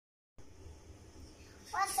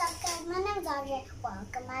started,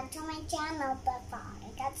 welcome back to my channel. Before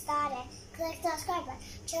I get started, click the subscribe button,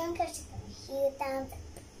 turn on a huge thumbs up.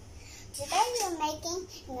 Today we're making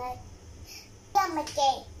a Yema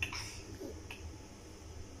Cake.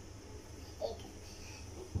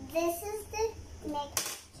 This is the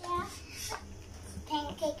mixture,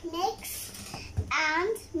 pancake mix,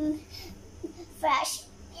 and fresh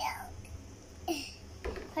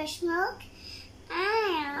milk,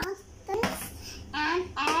 and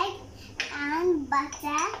egg, and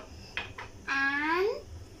butter, and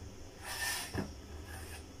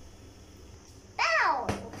flour.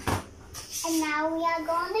 And now we are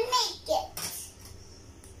going to make it.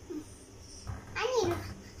 I need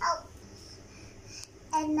help.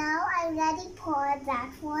 And now I already poured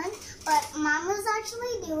that one, but Mom was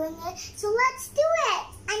actually doing it, so let's do it.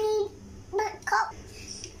 I need the cup.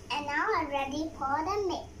 And now I already poured a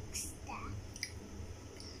mix there.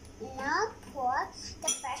 Now pour the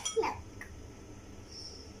fresh milk.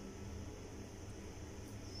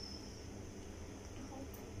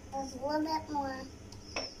 There's a little bit more.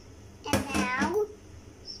 And now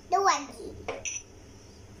the wedgie.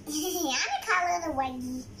 I'm gonna call it a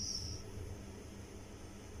wedgie.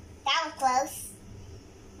 That was close.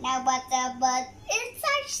 No butter, but it's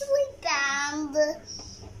actually banned.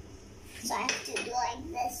 So I have to do like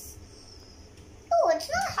this. Oh, it's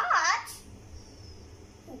not hot.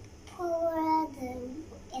 Pour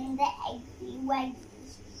in the eggy wedgie.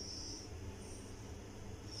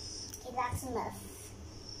 Okay, that's enough.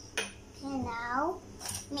 Okay, now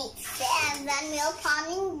mix it, and then we'll put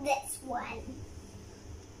in this one.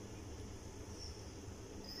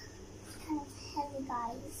 It's kind of heavy,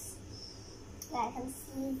 guys. I can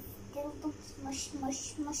see little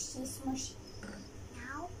smushy.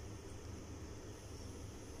 Now,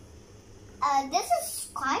 this is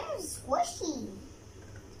kind of squishy.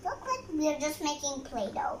 Look like we're just making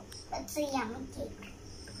Play-Doh. That's a Yema Cake.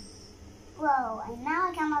 Whoa, and now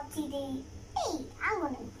I come up to the, hey, I'm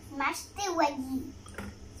gonna smash the wedgie.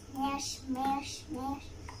 Smash, mash, mash.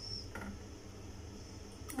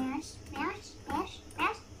 Mash, mash, mash,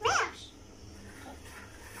 mash, mash.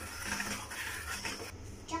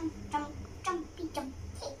 Jump,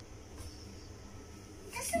 cake.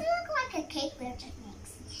 Doesn't look like a cake we're just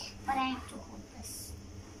mixing, but I have to hold this.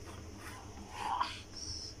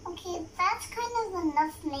 Okay, that's kind of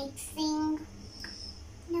enough mixing.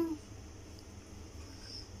 No.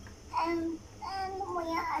 And we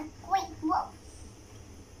are going, whoa.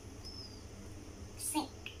 Sink.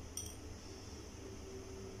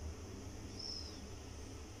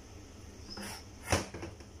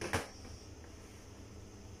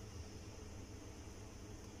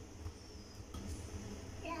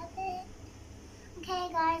 Okay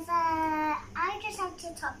guys, I just have to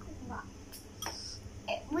talk a lot.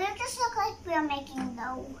 We just look like we're making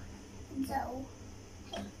dough.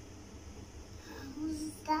 Hey,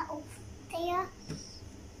 who's that over there?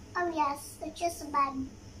 Oh yes, it's just a bed.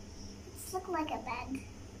 It's looking like a bed.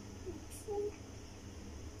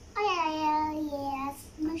 Oh yeah,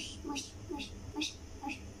 mush.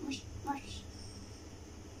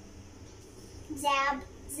 Zab.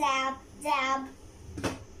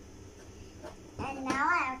 And now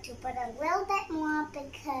I have to put a little bit more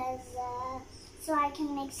because, so I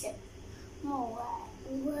can mix it more.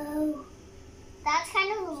 Whoa. That's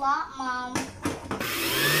kind of a lot, Mom.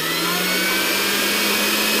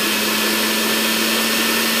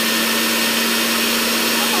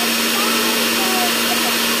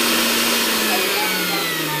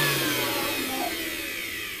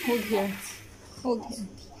 Hold here.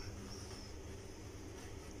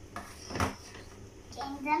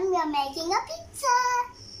 And then we are making a pizza.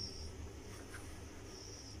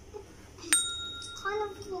 Kind of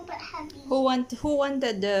a little bit heavy. Who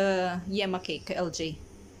wanted the Yema Cake, LJ?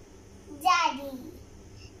 Daddy.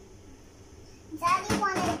 Daddy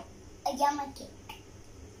wanted a Yema Cake.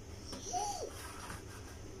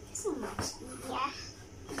 So much easier.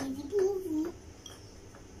 Easy peasy.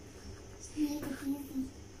 Easy peasy.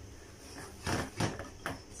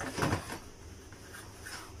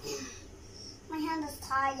 My hand is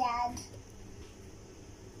tired.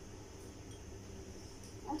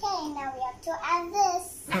 Okay, now we have to add this.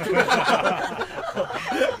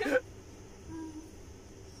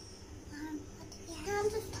 My hand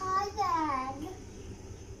is tired.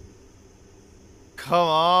 Come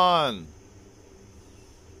on.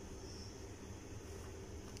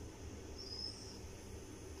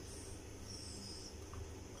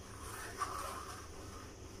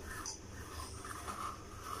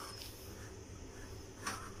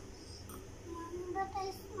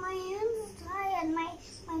 My hands is tired. My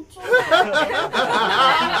chin.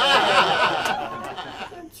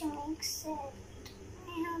 To make sense.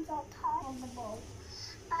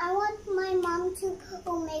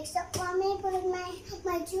 mix up for me because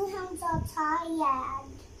my two hands are tired.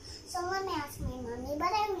 So let me ask my mommy.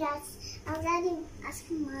 But I already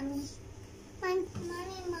asking mommy. Mommy,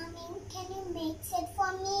 can you mix it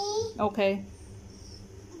for me? Okay.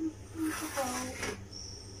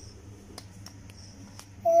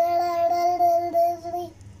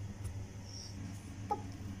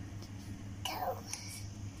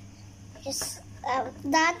 Just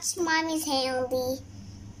that's mommy's handy.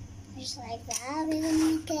 Just like that, we're gonna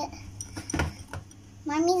make it.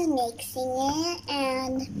 Mommy's mixing it,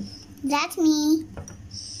 and that's me.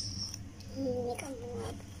 Make it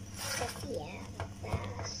like stuffy, yeah, like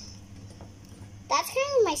that. That's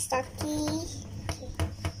kind of my stuffy.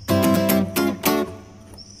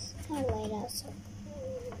 I'm gonna lay out so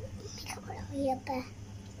make it a little bit.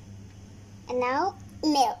 And now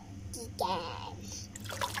milk again.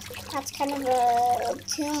 That's kind of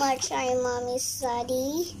too much on mommy's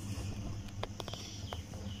study.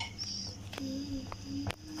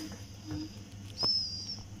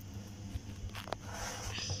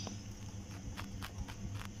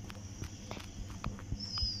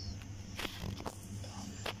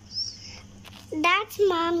 That's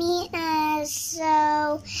mommy,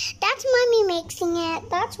 so that's mommy mixing it.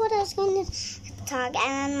 That's what I was going to talk.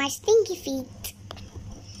 And my stinky feet.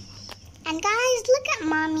 And guys, look at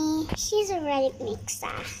mommy. She's a great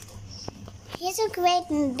mixer. She's a great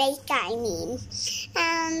baker, I mean.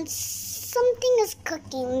 And something is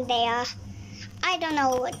cooking there. I don't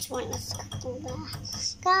know which one is cooking there.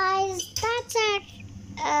 Guys, that's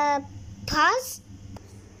our pause.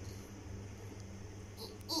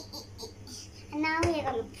 And now we're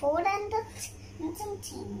going to pour it in some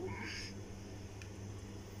tea.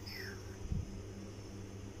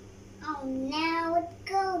 Oh, now it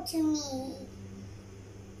go to me.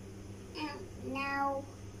 And now,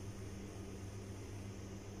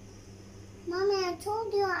 Mommy, I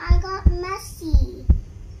told you I got messy.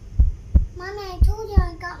 Mommy, I told you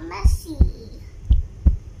I got messy.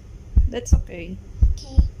 That's okay.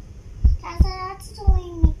 Okay. Guys, I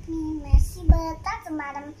actually make me messy, but that's a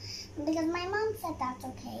matter because my mom said that's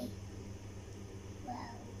okay.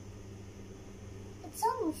 Well, it's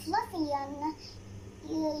so fluffy and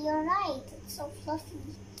you're right. It's so fluffy.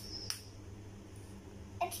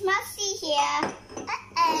 It's messy here.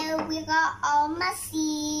 Uh-oh, we got all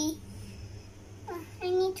messy. I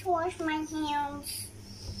need to wash my hands.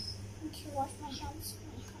 I need to wash my hands.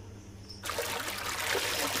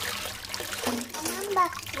 Remember,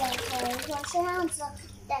 wash your hands so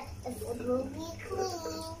that the food will be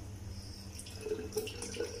clean.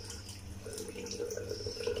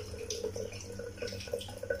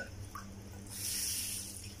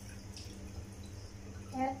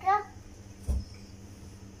 There we go.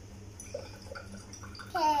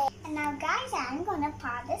 Okay, and now guys, I'm gonna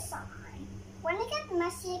pour this on. When it gets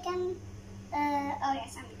messy again, oh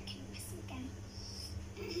yes, I'm gonna get messy again.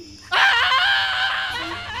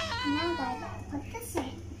 Now guys, I'll put this in.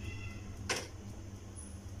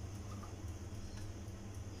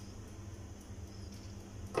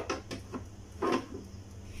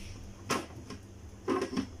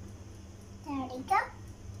 There we go.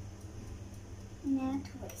 Now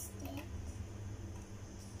twist it.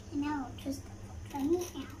 And now I'll twist it for 20 hours.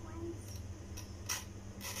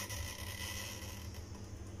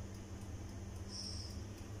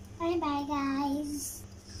 Bye bye guys.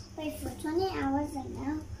 Wait for 20 hours and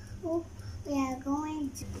now we are going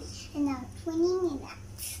to, in now 20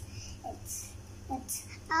 minutes.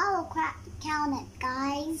 I'll count it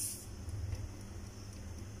guys.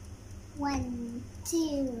 1,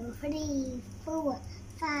 2, 3, 4,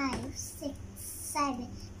 5, 6, 7,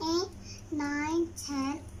 8, 9,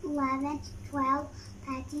 10, 11, 12,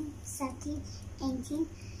 13, 17, 18.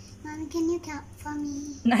 Mommy, can you count for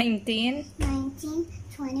me? 19. 19,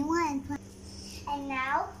 21, 20. And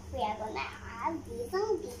now we are going to add these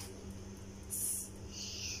ingredients.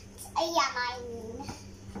 I mean.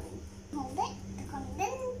 Hold it, the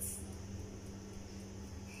condensed.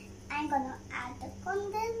 I'm going to add the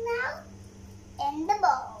condensed now in the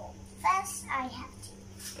bowl. First, I have to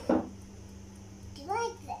do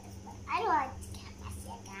like this, but I don't like to get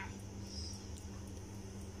messy again.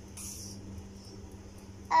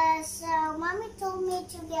 So mommy told me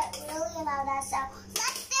to get really loud, so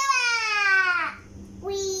let's do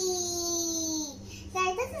it!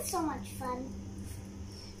 Guys, this is so much fun.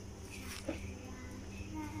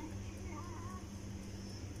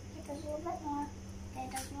 It does a little bit more. Okay,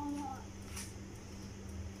 there's no more.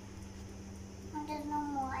 Oh, there's no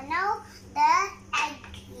more. And now the egg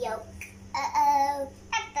yolk.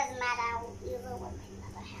 That doesn't matter. I will use it with my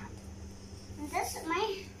other hand. And this is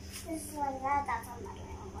like that. That's another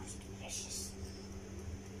one. Wash the dishes.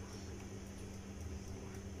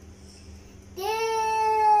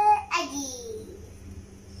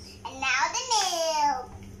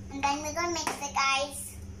 we're gonna mix it,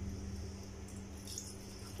 guys.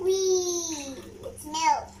 Whee! It's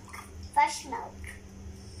milk. Fresh milk.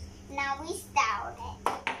 Now we stir it.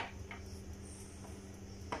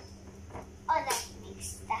 Oh, let's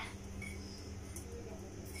mix that.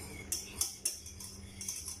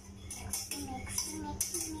 Mix.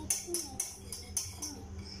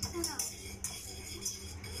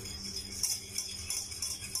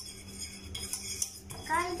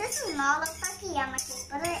 Guys, this does not look like a Yema Cake,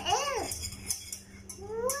 but it is.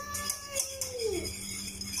 Whee!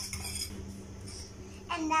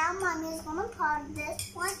 And now Mommy is gonna pour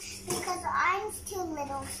this one because I'm too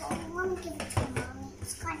little, so I'm gonna give it to Mommy.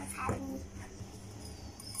 It's kind of heavy.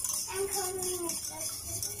 I'm covering it.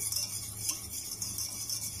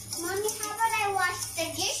 Mommy, how about I wash the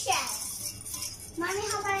dishes? Mommy,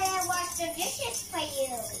 how about I wash the dishes for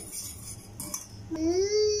you?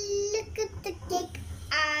 Look at the cake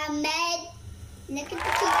I made. Look at the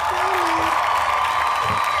cake I made.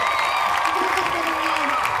 Look at the red.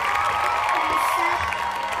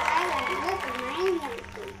 Look at my Yema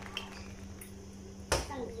Cake. It's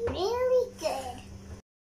gonna be really good.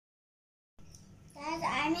 Guys,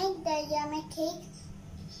 I made the Yema Cake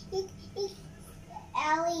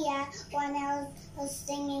earlier when I was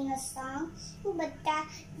singing a song, but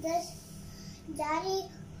this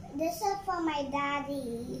is for my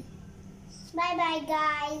daddy. Bye bye,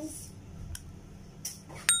 guys.